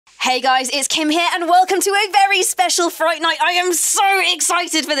Hey guys, it's Kim here and welcome to a very special Fright Night. I am so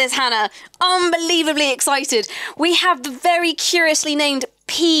excited for this, Hannah. Unbelievably excited. We have the very curiously named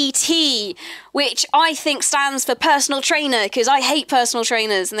PT, which I think stands for personal trainer because I hate personal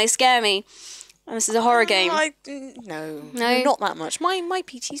trainers and they scare me. And this is a horror game. No, not that much. My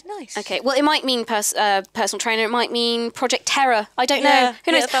PT's nice. Okay, well, it might mean personal trainer. It might mean Project Terror. I don't know.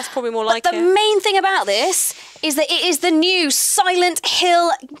 Who knows? Yeah, that's probably more like it. The main thing about this is that it is the new Silent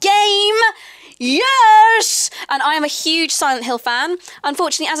Hill game. Yes! And I am a huge Silent Hill fan.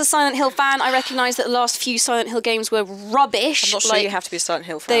 Unfortunately, as a Silent Hill fan, I recognise that the last few Silent Hill games were rubbish. I'm not sure you have to be a Silent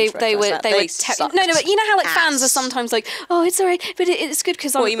Hill fan. They were no, but you know how like fans are sometimes like, oh, it's alright, but it's good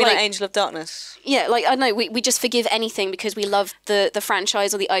because I'm. What you mean, like Angel of Darkness? Yeah, like I know we just forgive anything because we love the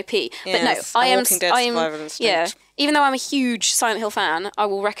franchise or the IP. Yes, but no, I am yeah. Even though I'm a huge Silent Hill fan, I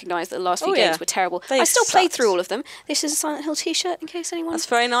will recognise that the last few games were terrible. I still played through all of them. This is a Silent Hill T-shirt, in case anyone. That's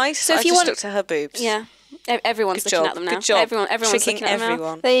very nice. So if you just looked at her boobs. Yeah, everyone's looking at them now. Good job. Everyone's looking at them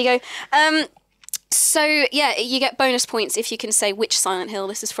now. There you go. So yeah, you get bonus points if you can say which Silent Hill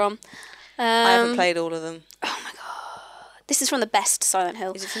this is from. I haven't played all of them. Oh my god, this is from the best Silent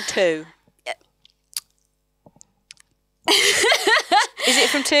Hill. Is it from 2? Is it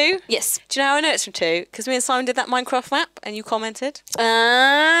from 2? Yes. Do you know how I know it's from 2? Because me and Simon did that Minecraft map and you commented. You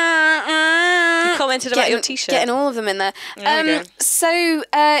commented about your T-shirt. Getting all of them in there. So,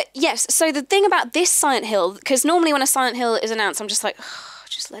 yes, so the thing about this Silent Hill, because normally when a Silent Hill is announced, I'm just like, oh,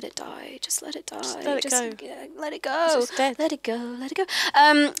 just let it die, just let it die. Just let it go. Yeah, let it go. It's dead. Let it go, let it go.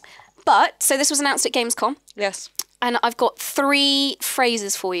 But, so this was announced at Gamescom. Yes. And I've got 3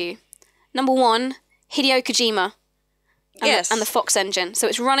 phrases for you. Number 1, Hideo Kojima. And the Fox engine. So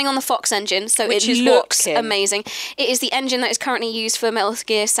it's running on the Fox engine, so it looks amazing. It is the engine that is currently used for Metal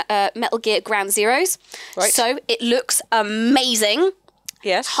Gear Ground Zeroes. Right. So it looks amazing.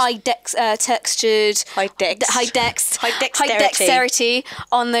 Yes. High textured. High dexterity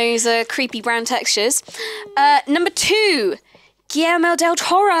on those creepy brown textures. Number 2, Guillermo del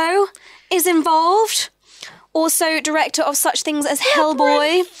Toro is involved. Also director of such things as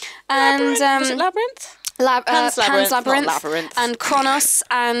Hellboy and was it Labyrinth? Pan's Labyrinth and Kronos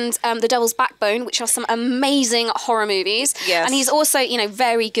and The Devil's Backbone, which are some amazing horror movies. Yes. And he's also, you know,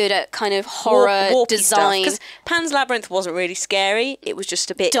 very good at kind of horror design. Because Pan's Labyrinth wasn't really scary. It was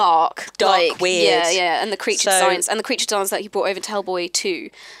just a bit dark, weird. Yeah. And the creature designs that he brought over to Hellboy too,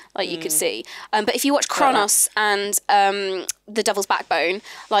 like you could see. But if you watch Kronos and The Devil's Backbone,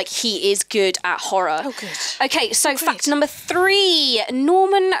 like he is good at horror. Oh, good. Okay, so fact number 3,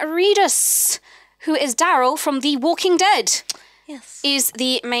 Norman Reedus, who is Daryl from The Walking Dead, is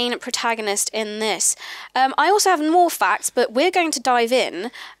the main protagonist in this. I also have more facts, but we're going to dive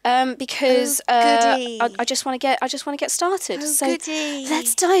in because I just want to get started. So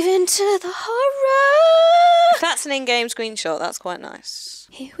let's dive into the horror. If that's an in-game screenshot, that's quite nice.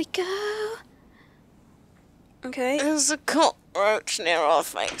 Here we go. Okay. There's a cockroach near our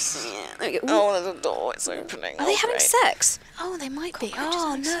face. Yeah, there we go. Oh, there's a door. It's opening. Are they having sex? Oh, they might be.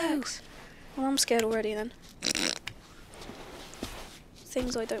 Oh no. Well, I'm scared already then.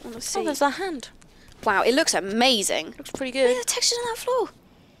 Things I don't want to see. Oh, there's a hand. Wow, it looks amazing. Looks pretty good. Look at the textures on that floor.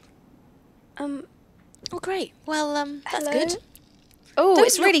 Oh, great. Well, that's hello? good. Oh,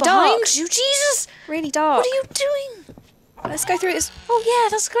 it's really dark. You, Jesus! Really dark. What are you doing? Let's go through this. Oh, yeah,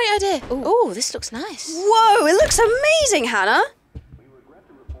 that's a great idea. Oh, this looks nice. Whoa, it looks amazing, Hannah.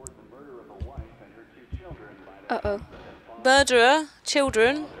 Uh-oh. Murderer,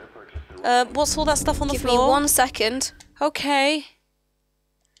 children. What's all that stuff on the floor? Give me 1 second. Okay.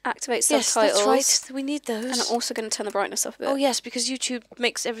 Activate subtitles. Yes, that's right. We need those. And I'm also going to turn the brightness up a bit. Oh, yes, because YouTube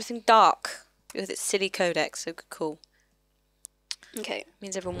makes everything dark with its silly codec, so cool. Okay.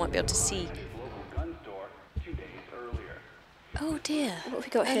 Means everyone might be able to see. Oh, dear. What have we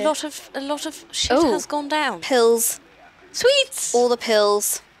got here? A lot of shit has gone down. Pills. Sweets! All the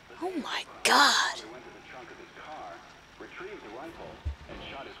pills. Oh, my God.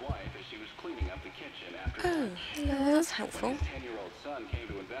 Oh, hello. That's helpful.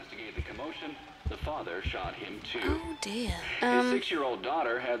 The father shot him too. Oh dear. His 6-year-old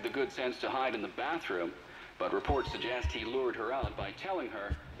daughter had the good sense to hide in the bathroom, but reports suggest he lured her out by telling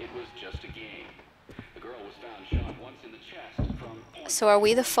her it was just a game. The girl was found shot once in the chest from... So are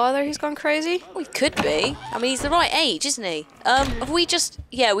we the father who's gone crazy? We could be. I mean, he's the right age, isn't he? Have we just...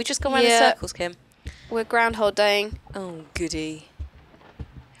 Yeah, we just gone around in circles, Kim. We're Groundhog Daying. Oh, goody.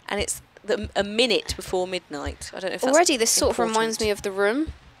 And it's a minute before midnight. I don't know if that's already this sort of reminds me of The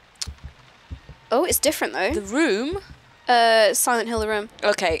Room. Oh, it's different though. The Room? Silent Hill The Room.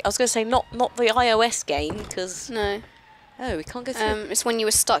 Okay, I was going to say not the iOS game, because... No. Oh, we can't go through. It's when you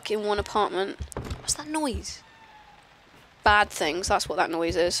were stuck in one apartment. What's that noise? Bad things, that's what that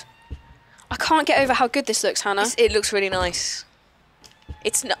noise is. I can't get over how good this looks, Hannah. It looks really nice.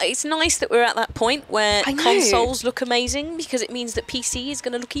 It's nice that we're at that point where consoles look amazing, because it means that PC is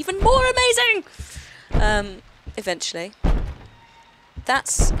going to look even more amazing. Eventually.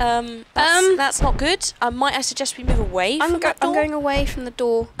 That's not good. I suggest we move away from that door? I'm going away from the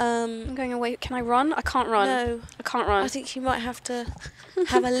door. I'm going away. Can I run? I can't run. No. I can't run. I think you might have to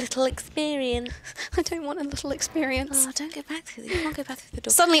have a little experience. I don't want a little experience. Oh, don't go back through you can't go back through the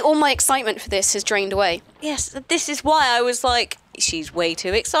door. Suddenly all my excitement for this has drained away. Yes, this is why I was like, she's way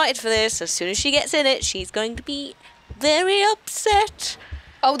too excited for this. As soon as she gets in it, she's going to be very upset.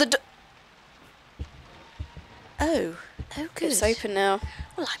 Oh, Oh, good. It's open now.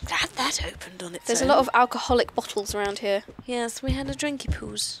 Well, I'm glad that opened on its There's own. a lot of alcoholic bottles around here. Yes, we had a drinky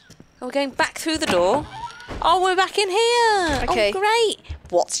poos. Oh, we're going back through the door. Oh, we're back in here. Okay. Oh, great.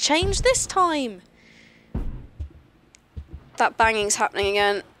 What's changed this time? That banging's happening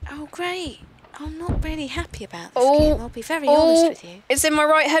again. Oh, great. I'm not really happy about this game. I'll be very honest with you. It's in my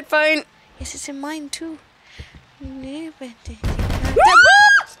right headphone. Yes, it's in mine too.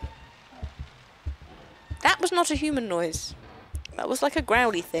 That was not a human noise. That was like a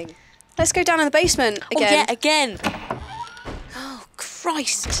growly thing. Let's go down in the basement again. Oh, yeah, again. Oh,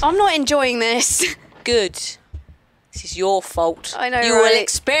 Christ. I'm not enjoying this. Good. This is your fault. I know, You right? will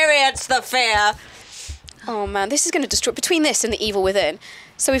experience the fear. Oh man, this is going to destroy... Between this and The Evil Within.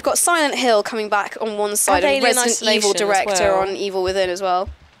 So we've got Silent Hill coming back on one side and Alien Resident Evil Isolation as Director well. on Evil Within as well.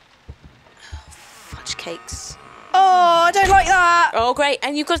 Fudge cakes. Oh, I don't like that. Oh, great.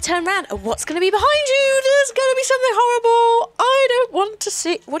 And you've got to turn around. And what's going to be behind you? There's going to be something horrible. I don't want to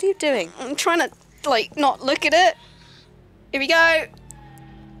see... What are you doing? I'm trying to, like, not look at it. Here we go.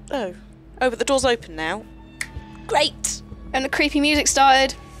 Oh. Oh, but the door's open now. Great. And the creepy music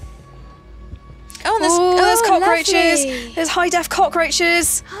started. Oh, and There's cockroaches. lovely. There's high-def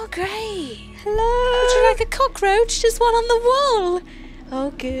cockroaches. Oh, great. Hello. Would you like a cockroach? There's one on the wall.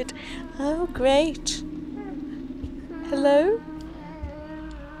 Oh, good. Oh, great. Hello?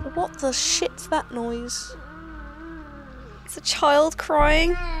 What the shit's that noise? It's a child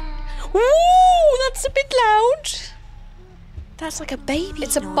crying. Ooh, that's a bit loud. That's like a baby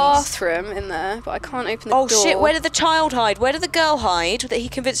It's a noise. bathroom in there, but I can't open the Oh door. shit, where did the child hide? Where did the girl hide that he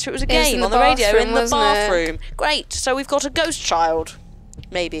convinced her it was a It was game in on the the radio bathroom, in the wasn't it? bathroom? Great, so we've got a ghost child.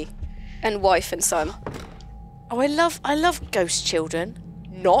 Maybe. And wife and son. Oh, I love ghost children.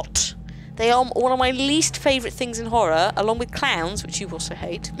 Not. They are one of my least favourite things in horror, along with clowns, which you also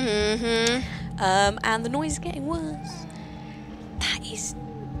hate. Mm-hmm. And the noise is getting worse. That is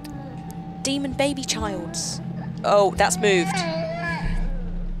demon baby childs. Oh, that's moved.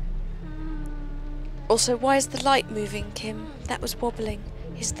 Also, why is the light moving, Kim? That was wobbling.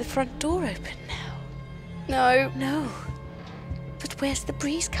 Is the front door open now? No. No. But where's the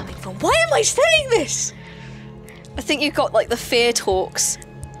breeze coming from? Why am I saying this? I think you've got, like, the fear talks.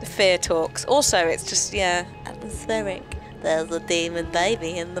 The fear talks. Also, it's just, yeah, atmospheric. There's a demon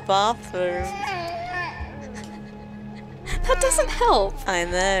baby in the bathroom. That doesn't help. I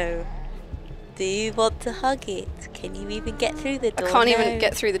know. Do you want to hug it? Can you even get through the door? I can't No. even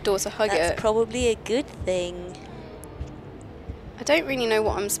get through the door to hug That's it. probably a good thing. I don't really know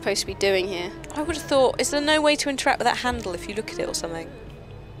what I'm supposed to be doing here. I would have thought, is there no way to interact with that handle if you look at it or something?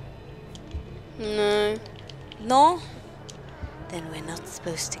 No. No? Then we're not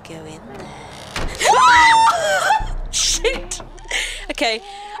supposed to go in there. Shit! Okay.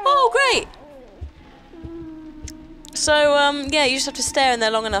 Oh, great! So, yeah, you just have to stare in there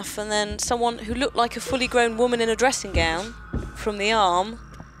long enough, and then someone who looked like a fully grown woman in a dressing gown from the arm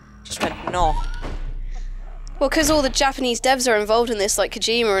just went, no. Well, because all the Japanese devs are involved in this, like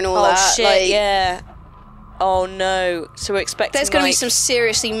Kojima and all Oh, that. shit, like, yeah. Oh, no. So we're expecting, There's going to be like, some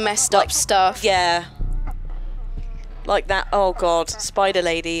seriously messed up stuff. yeah. Like that, oh, God, Spider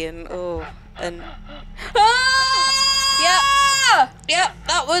Lady and, oh, and... Ah! Yep,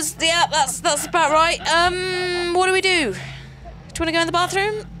 that's about right. What do we do? Do you want to go in the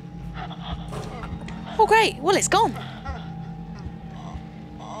bathroom? Oh, great. Well, it's gone.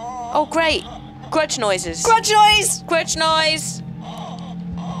 Oh, great. Grudge noises. Grudge noise! Grudge noise.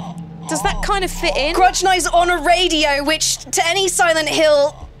 Does that kind of fit in? Grudge noise on a radio, which to any Silent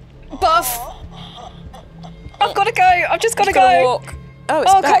Hill buff. I've got to go. I've just got to Gotta go. walk. Oh,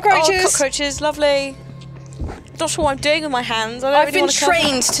 it's Oh, back. cockroaches. Oh, cockroaches. Lovely. Not sure what I'm doing with my hands. I don't I've really been want to cover-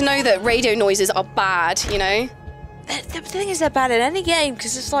 trained to know that radio noises are bad, you know? The thing is, they're bad in any game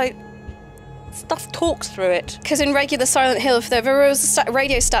because it's like stuff talks through it. Because in regular Silent Hill, if there ever was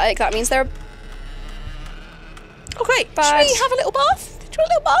radio static, that means there are... Oh, great. Bad. Should we have a little bath? Do you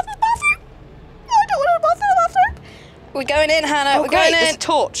want a little bath in the bathroom? I don't want a bath in the bathroom. We're going in, Hannah. Oh, We're great. going There's in. a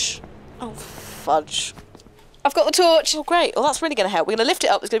torch. Oh, fudge. I've got the torch. Oh, great. Well, that's really going to help. We're going to lift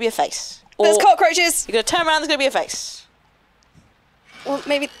it up. There's going to be a face. There's Or cockroaches. you're going to turn around. There's going to be a face. Well,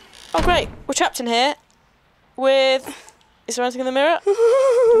 maybe. Oh, great. We're trapped in here with... Is there anything in the mirror?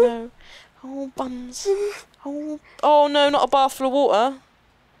 No. Oh, bums. Oh, no, not a bath full of water.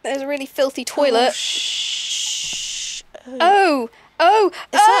 There's a really filthy toilet. Oh, shh. Oh.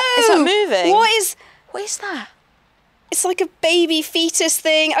 Is that moving? What is that? It's like a baby fetus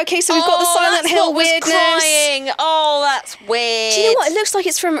thing. Okay, so we've got the Silent Hill weirdness. Crying. Oh, that's weird. Do you know what? It looks like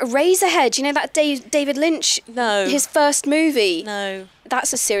it's from Razorhead. Do you know that David Lynch? No. His first movie. No.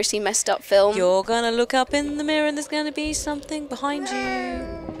 That's a seriously messed up film. You're gonna look up in the mirror and there's gonna be something behind you.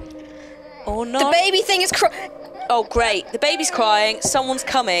 Or not. The baby thing is Oh, great. The baby's crying. Someone's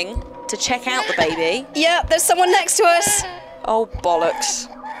coming to check out the baby. Yeah, there's someone next to us. Oh, bollocks.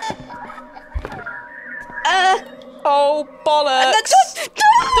 Oh, bollocks.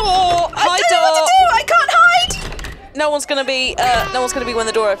 Door. I don't know what to do. I can't hide. No one's gonna be when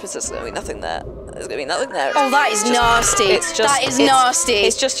the door opens. There's gonna be nothing there. There's gonna be nothing there. Oh, that is nasty. That is nasty.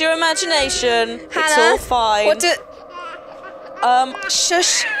 It's just your imagination. Hannah, it's all fine. What do?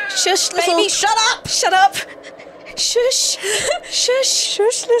 Shush, little. Baby, shut up! Shut up. Shush, shush,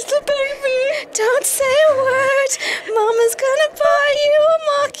 little baby. Don't say a word. Mama's gonna buy you a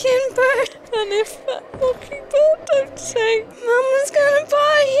mockingbird. And if that mockingbird don't sing, Mama's gonna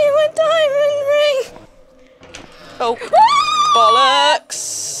buy you a diamond ring. oh,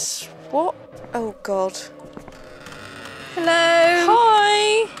 bollocks! What? Oh God. Hello.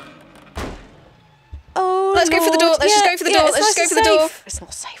 Hi. Oh, Let's go for the door. Let's just go for the door. It's Let's just nice go for and the door. safe. It's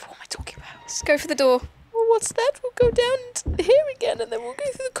not safe. What am I talking about? Let's go for the door. Well, what's that? We'll go down here again, and then we'll go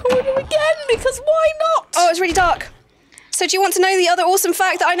through the corridor again. Because why not? Oh, it's really dark. So do you want to know the other awesome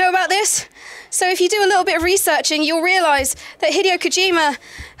fact that I know about this? So if you do a little bit of researching, you'll realise that Hideo Kojima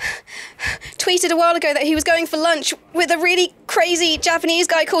tweeted a while ago that he was going for lunch with a really crazy Japanese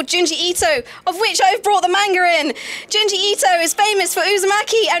guy called Junji Ito, of which I've brought the manga in. Junji Ito is famous for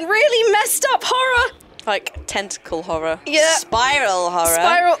Uzumaki and really messed up horror. Like tentacle horror. Yeah. Spiral horror.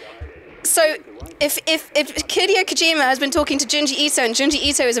 Spiral. So if Hideo Kojima has been talking to Junji Ito and Junji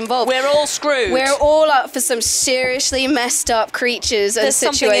Ito is involved, We're all screwed. we're all up for some seriously messed up creatures and There's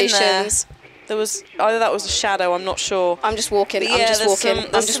something in there. situations. There was either that was a shadow. I'm not sure. I'm just walking. But I'm yeah, just there's walking. some-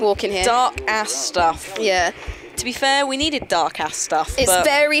 I'm there's just some walking here. Dark ass stuff. Yeah. To be fair, we needed dark ass stuff. It's but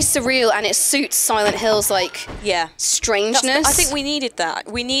very surreal and it suits Silent Hill's like yeah. strangeness. I think we needed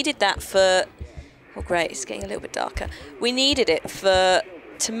that. We needed that for. Oh great, it's getting a little bit darker. We needed it to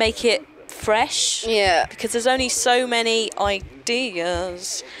make it fresh. Yeah. Because there's only so many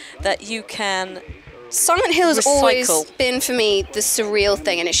ideas that you can. Silent Hill has Recycle. always been for me the surreal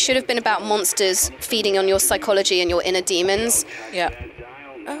thing, and it should have been about monsters feeding on your psychology and your inner demons. Yeah.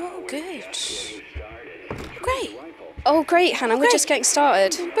 Oh, good. Great. Oh great, Hannah, we're just getting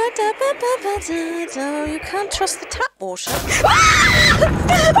started. You can't trust the tap water.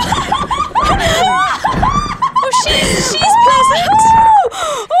 Oh, she's pleasant.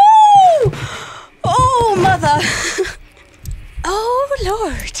 Oh, mother. Oh,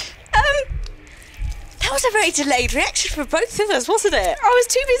 Lord. That was a very delayed reaction for both of us, wasn't it? I was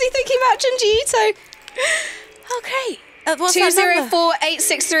too busy thinking about Junji Ito. Oh, great. What's that number?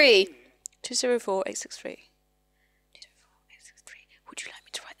 204863. 204863. 204863. Would you like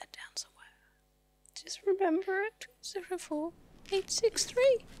me to write that down somewhere? Just remember it.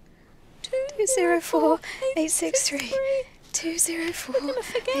 204863. 204863.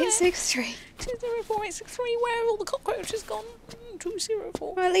 204863. 204863. Where have all the cockroaches gone?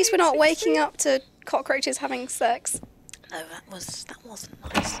 204. Well, at least we're not waking up to cockroaches having sex. No, that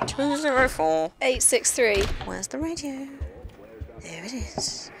wasn't nice. 204. 863. Where's the radio? There it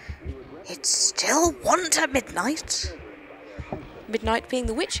is. It's still 1 to midnight. Midnight being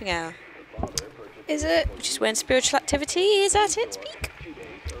the witching hour, Is it? which is when spiritual activity is at its peak.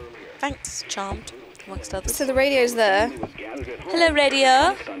 Thanks, Charmed, amongst others. So the radio's there. Hello,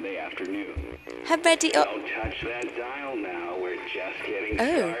 radio. Sunday afternoon. Have radio. Don't touch that dial now. We're just getting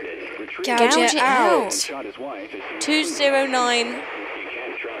Oh. started. Gouge it out. Shot his wife as soon as 209 you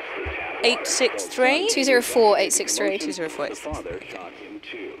can't trust the tap. 863. 204863. 204. Father shot him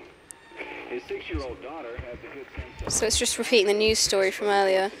too. His 6-year-old daughter had the good sense So it's just repeating the news story from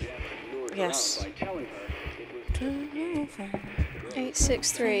earlier. Yes. by telling her it was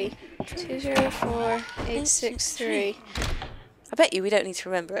 863. 204863. I bet you we don't need to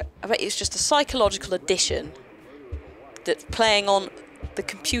remember it. I bet you it's just a psychological addition that's playing on the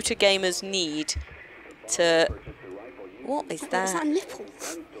computer gamer's need to What is Is that? that a nipple?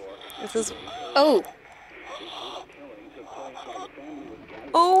 Oh. Oh.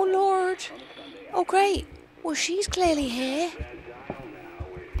 Oh, Lord. Oh, great. Well, she's clearly here.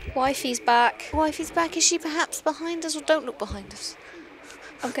 Wifey's back. Wifey's back. Is she perhaps behind us? Or don't look behind us.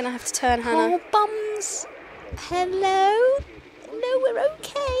 I'm going to have to turn, Hannah. Oh, bums. Hello? No, we're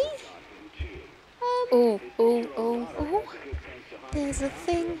okay. Oh. There's a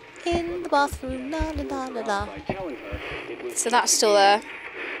thing in the bathroom. La la la la la. So that's still there.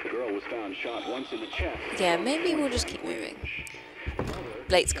 Yeah, maybe we'll just keep moving.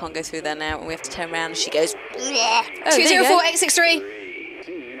 Blades can't go through there now, and we have to turn around, and she goes. Oh, 204863.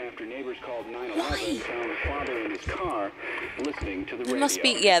 Why? There must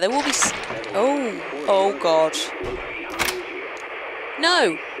be. Yeah, there will be. Oh God.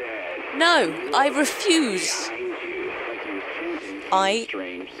 No. I refuse. I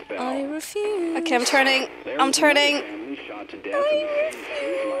refuse. Okay, I'm turning. I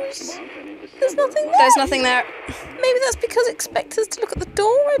refuse. There's nothing there. There's nothing there. Maybe that's because it expects us to look at the door.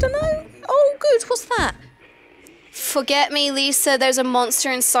 I don't know. Oh, good. What's that? Forget me, Lisa. There's a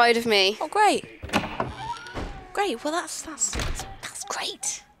monster inside of me. Oh, great. Great. Well, that's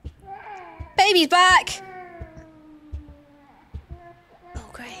great. Baby's back. Oh,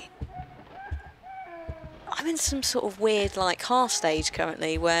 great. I'm in some sort of weird, like, half stage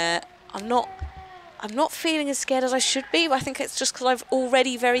currently where I'm not feeling as scared as I should be, but I think it's just because I've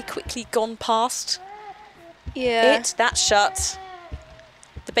already very quickly gone past it. That's shut.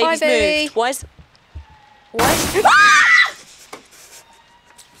 The baby's baby. moved. Why is What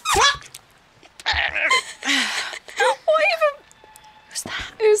was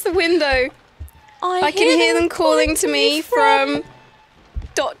that? It was the window. I can hear them calling to me from... ...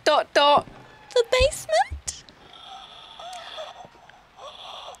 The basement?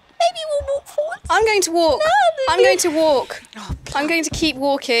 Maybe we'll walk forward. I'm going to walk. No, I'm going to walk. Oh, I'm going to keep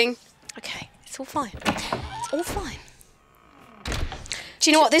walking. okay, it's all fine. It's all fine. Do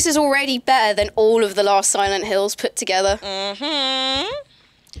you know what? This is already better than all of the last Silent Hills put together.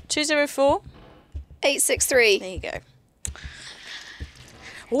 204. 863. There you go.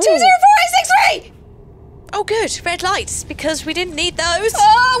 204863! Oh, good. Red lights, because we didn't need those.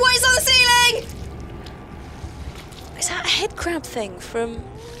 Oh, what is on the ceiling? Is that a head crab thing from...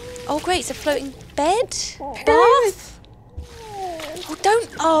 Oh, great. It's a floating bed? Bath?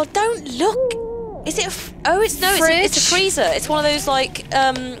 Oh, don't look. Is it it's a freezer. It's one of those, like,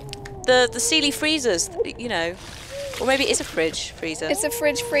 the Sealy freezers, you know. Or maybe it is a freezer. It's a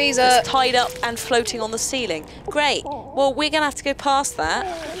fridge freezer. It's tied up and floating on the ceiling. Great. Well, we're going to have to go past that.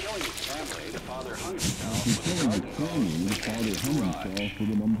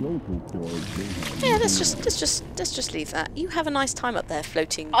 Yeah, let's just leave that. You have a nice time up there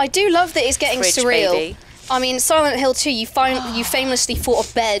floating. I do love that it's getting fridge, surreal. baby. I mean, Silent Hill 2, you famously fought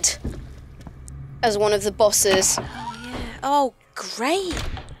a bed as one of the bosses. Oh, yeah. Oh, great.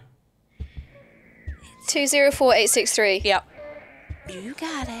 204863. Yep. You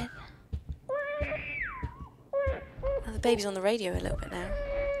got it. Oh, the baby's on the radio a little bit now.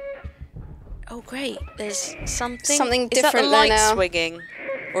 Oh, great. There's something different is that the light now. swinging?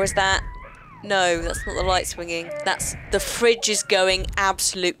 Or is that... No, that's not the light swinging. That's... The fridge is going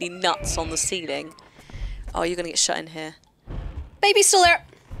absolutely nuts on the ceiling. Oh, you're going to get shut in here. Baby's still there.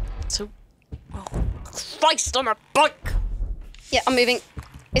 So... Oh, Christ on a bike! Yeah, I'm moving.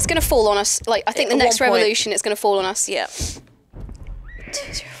 It's going to fall on us. Like, I think the At next one point. revolution, it's going to fall on us. Yeah.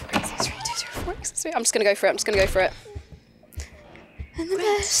 204863, 204863. I'm just going to go for it. And the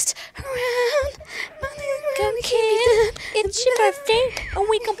best around. Come kid, it's your birthday, and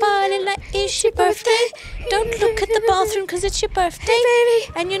we can party like it's your birthday. Don't look at the bathroom because it's your birthday,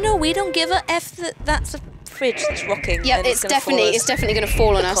 baby. And you know we don't give a f that that's a fridge that's rocking. Yeah, and it's definitely going to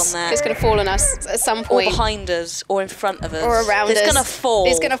fall on us. that. It's going to fall on us at some Or point. behind us, or in front of us, Or around us. It's gonna fall.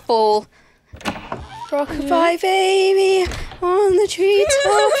 It's going to fall. Rock-a-bye, baby, on the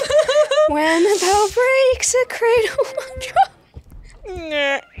treetop. When the bell breaks, a cradle will drop.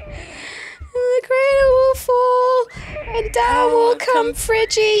 The cradle will fall, and down will come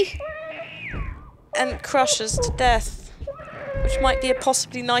Friggy. And crush us to death, which might be a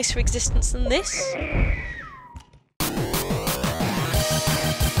possibly nicer existence than this.